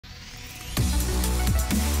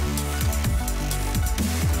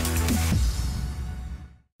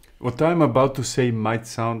What I'm about to say might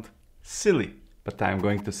sound silly, but I'm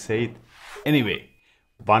going to say it anyway.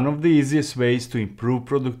 One of the easiest ways to improve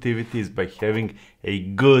productivity is by having a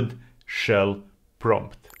good shell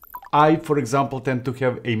prompt. I, for example, tend to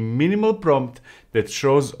have a minimal prompt that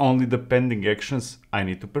shows only the pending actions I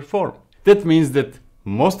need to perform. That means that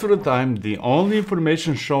most of the time, the only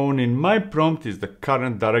information shown in my prompt is the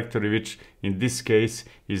current directory, which in this case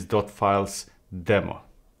is .files demo.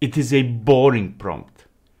 It is a boring prompt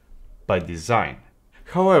by design.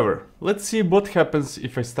 However, let's see what happens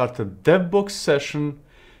if I start a DevOps session,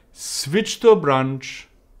 switch to a branch,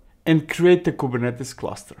 and create a Kubernetes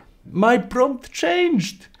cluster. My prompt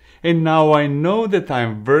changed! And now I know that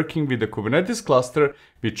I'm working with a Kubernetes cluster,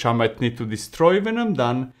 which I might need to destroy when I'm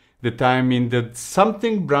done, that I'm in the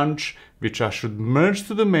something branch, which I should merge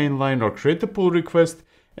to the mainline or create a pull request,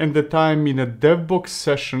 and that I'm in a DevOps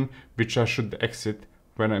session, which I should exit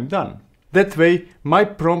when I'm done. That way, my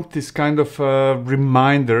prompt is kind of a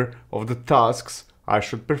reminder of the tasks I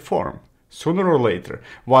should perform, sooner or later,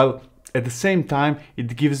 while at the same time,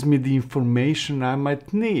 it gives me the information I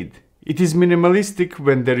might need. It is minimalistic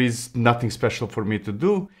when there is nothing special for me to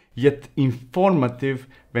do, yet informative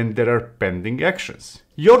when there are pending actions.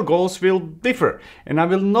 Your goals will differ, and I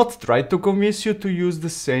will not try to convince you to use the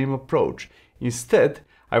same approach. Instead,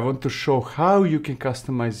 I want to show how you can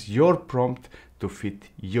customize your prompt to fit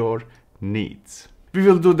your needs. We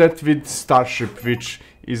will do that with Starship, which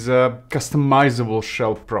is a customizable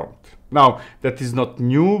shell prompt. Now, that is not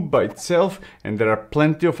new by itself, and there are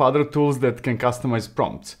plenty of other tools that can customize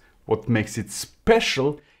prompts. What makes it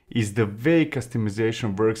special is the way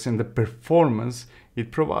customization works and the performance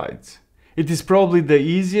it provides. It is probably the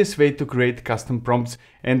easiest way to create custom prompts,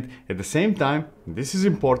 and at the same time, this is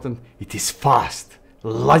important, it is fast,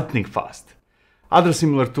 lightning fast. Other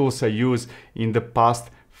similar tools I used in the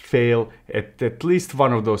past fail at least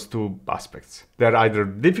one of those two aspects. They're either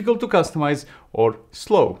difficult to customize or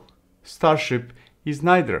slow. Starship is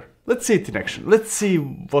neither. Let's see it in action. Let's see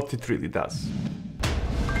what it really does.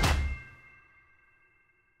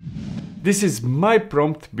 This is my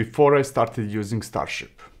prompt before I started using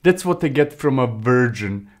Starship. That's what I get from a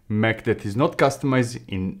virgin Mac that is not customized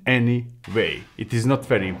in any way. It is not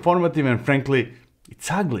very informative, and frankly, it's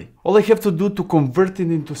ugly. All I have to do to convert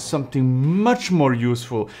it into something much more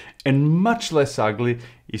useful and much less ugly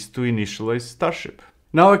is to initialize Starship.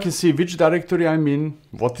 Now I can see which directory I'm in,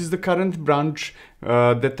 what is the current branch,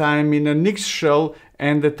 that I'm in a Nix shell,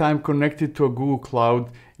 and that I'm connected to a Google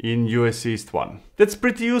Cloud in US East 1. That's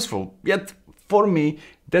pretty useful, yet for me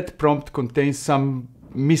that prompt contains some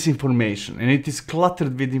misinformation and it is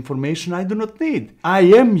cluttered with information I do not need. I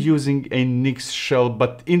am using a Nix shell,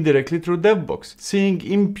 but indirectly through DevOps. Seeing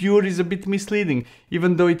impure is a bit misleading,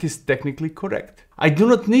 even though it is technically correct. I do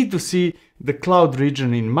not need to see the cloud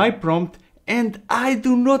region in my prompt, and I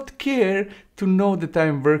do not care to know that I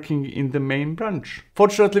am working in the main branch.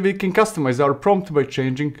 Fortunately, we can customize our prompt by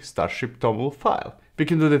changing Starship toggle file. We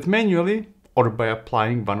can do that manually or by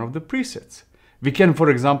applying one of the presets. We can, for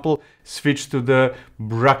example, switch to the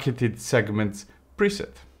bracketed segments preset.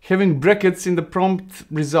 Having brackets in the prompt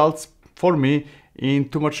results for me in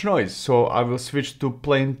too much noise, so I will switch to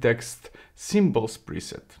plain text symbols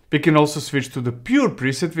preset. We can also switch to the pure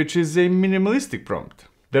preset, which is a minimalistic prompt.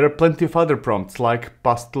 There are plenty of other prompts like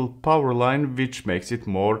pastel powerline, which makes it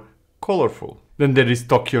more colorful. Then there is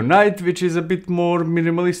Tokyo Night, which is a bit more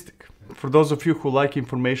minimalistic. For those of you who like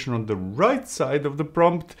information on the right side of the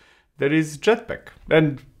prompt, there is Jetpack,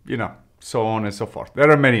 and so on and so forth. There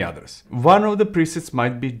are many others. One of the presets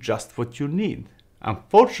might be just what you need.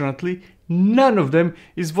 Unfortunately, none of them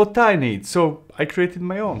is what I need, so I created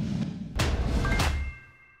my own.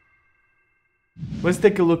 Let's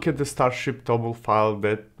take a look at the Starship toggle file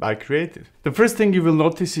that I created. The first thing you will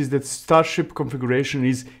notice is that Starship configuration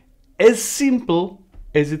is as simple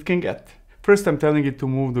as it can get. First, I'm telling it to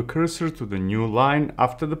move the cursor to the new line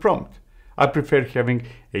after the prompt. I prefer having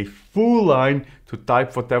a full line to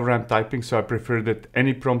type whatever I'm typing, so I prefer that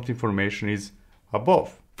any prompt information is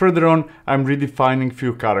above. Further on, I'm redefining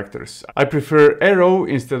few characters. I prefer arrow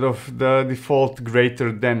instead of the default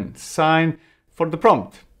greater than sign for the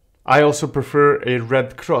prompt. I also prefer a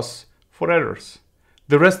red cross for errors.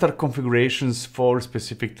 The rest are configurations for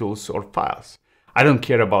specific tools or files. I don't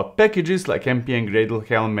care about packages like npm, Gradle,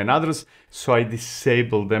 Helm and others, so I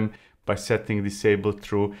disable them by setting disable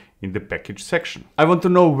true in the package section. I want to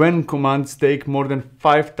know when commands take more than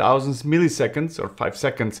 5,000 milliseconds or 5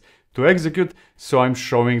 seconds to execute, so I'm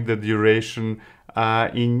showing the duration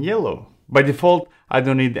in yellow. By default, I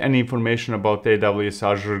don't need any information about AWS,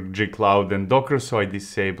 Azure, gCloud and Docker, so I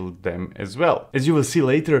disabled them as well. As you will see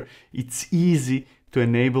later, it's easy to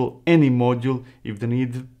enable any module if the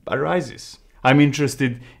need arises. I'm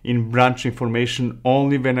interested in branch information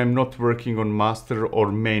only when I'm not working on master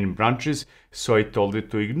or main branches, so I told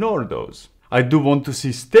it to ignore those. I do want to see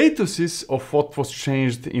statuses of what was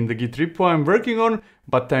changed in the Git repo I'm working on,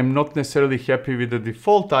 but I'm not necessarily happy with the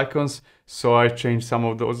default icons, so I changed some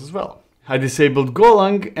of those as well. I disabled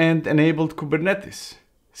Golang and enabled Kubernetes.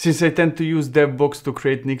 Since I tend to use DevBox to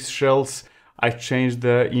create Nix shells, I changed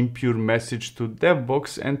the impure message to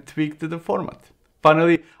DevBox and tweaked the format.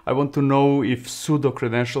 Finally, I want to know if sudo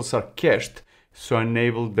credentials are cached, so I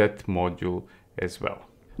enabled that module as well.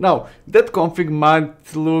 Now, that config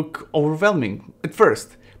might look overwhelming at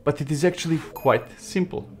first, but it is actually quite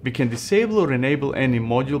simple. We can disable or enable any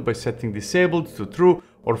module by setting disabled to true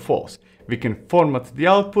or false. We can format the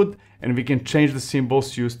output and we can change the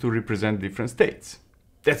symbols used to represent different states.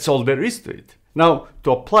 That's all there is to it. Now,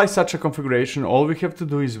 to apply such a configuration, all we have to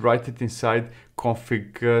do is write it inside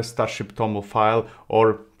config Starship toml file,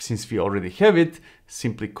 or since we already have it,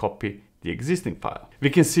 simply copy the existing file. We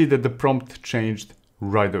can see that the prompt changed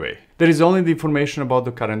right away. There is only the information about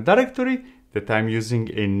the current directory, that I'm using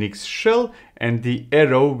a Nix shell, and the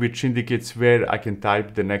arrow which indicates where I can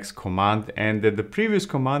type the next command and that the previous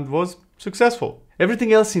command was successful.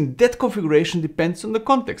 Everything else in that configuration depends on the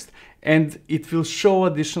context, and it will show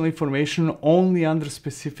additional information only under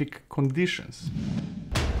specific conditions.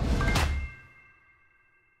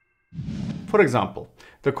 For example,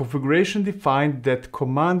 the configuration defined that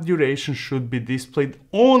command duration should be displayed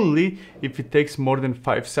only if it takes more than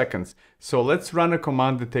 5 seconds. So let's run a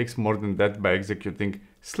command that takes more than that by executing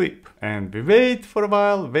sleep. And we wait for a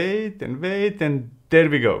while, wait, and there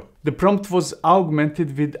we go. The prompt was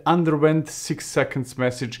augmented with underwent 6 seconds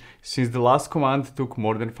message since the last command took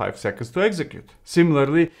more than 5 seconds to execute.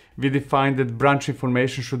 Similarly, we defined that branch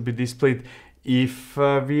information should be displayed if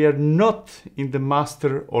we are not in the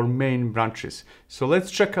master or main branches. So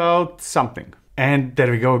let's check out something. And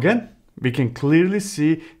there we go again. We can clearly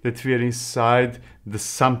see that we are inside the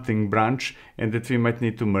something branch and that we might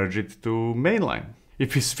need to merge it to mainline.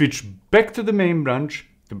 If we switch back to the main branch,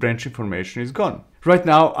 the branch information is gone. Right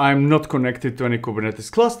now, I'm not connected to any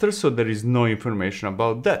Kubernetes cluster, so there is no information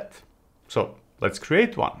about that. So let's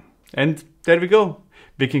create one. And there we go.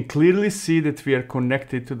 We can clearly see that we are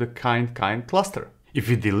connected to the kind cluster. If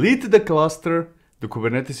we delete the cluster, the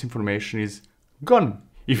Kubernetes information is gone.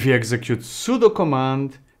 If we execute sudo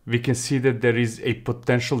command, we can see that there is a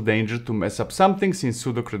potential danger to mess up something since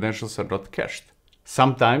sudo credentials are not cached.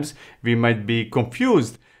 Sometimes we might be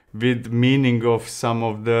confused with meaning of some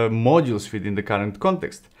of the modules within the current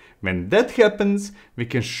context. When that happens, we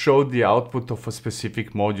can show the output of a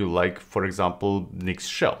specific module, like for example, Nix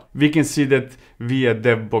shell. We can see that via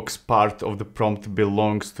DevBox part of the prompt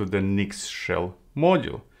belongs to the Nix shell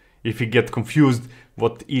module. If we get confused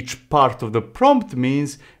what each part of the prompt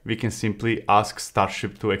means, we can simply ask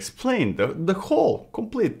Starship to explain the whole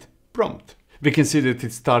complete prompt. We can see that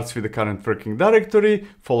it starts with the current working directory,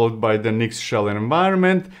 followed by the Nix shell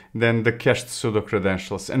environment, then the cached sudo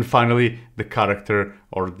credentials, and finally the character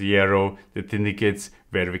or the arrow that indicates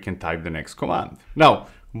where we can type the next command. Now,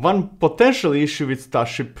 one potential issue with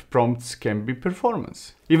Starship prompts can be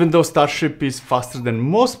performance. Even though Starship is faster than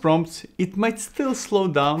most prompts, it might still slow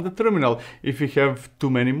down the terminal if we have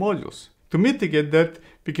too many modules. To mitigate that,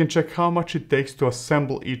 we can check how much it takes to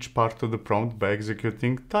assemble each part of the prompt by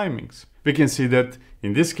executing timings. We can see that,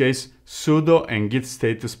 in this case, sudo and git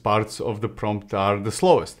status parts of the prompt are the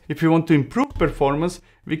slowest. If we want to improve performance,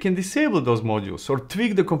 we can disable those modules or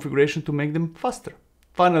tweak the configuration to make them faster.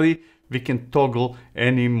 Finally, we can toggle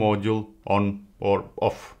any module on or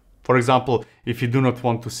off. For example, if you do not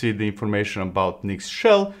want to see the information about Nix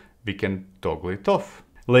shell, we can toggle it off.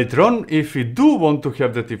 Later on, if we do want to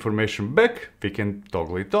have that information back, we can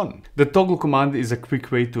toggle it on. The toggle command is a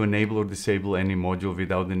quick way to enable or disable any module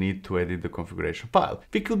without the need to edit the configuration file.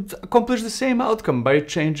 We could accomplish the same outcome by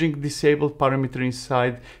changing disabled parameter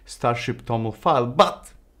inside Starship toml file,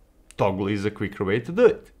 but toggle is a quicker way to do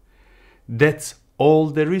it. That's all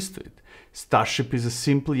there is to it. Starship is a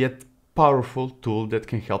simple yet powerful tool that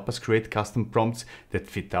can help us create custom prompts that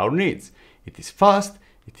fit our needs. It is fast,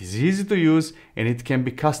 it is easy to use, and it can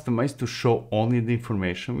be customized to show only the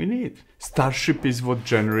information we need. Starship is what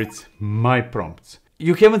generates my prompts.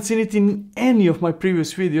 You haven't seen it in any of my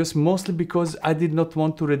previous videos, mostly because I did not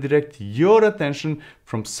want to redirect your attention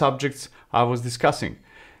from subjects I was discussing.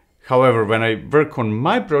 However, when I work on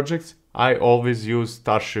my projects, I always use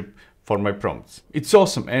Starship for my prompts. It's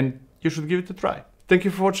awesome and you should give it a try. Thank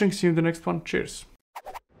you for watching. See you in the next one. Cheers.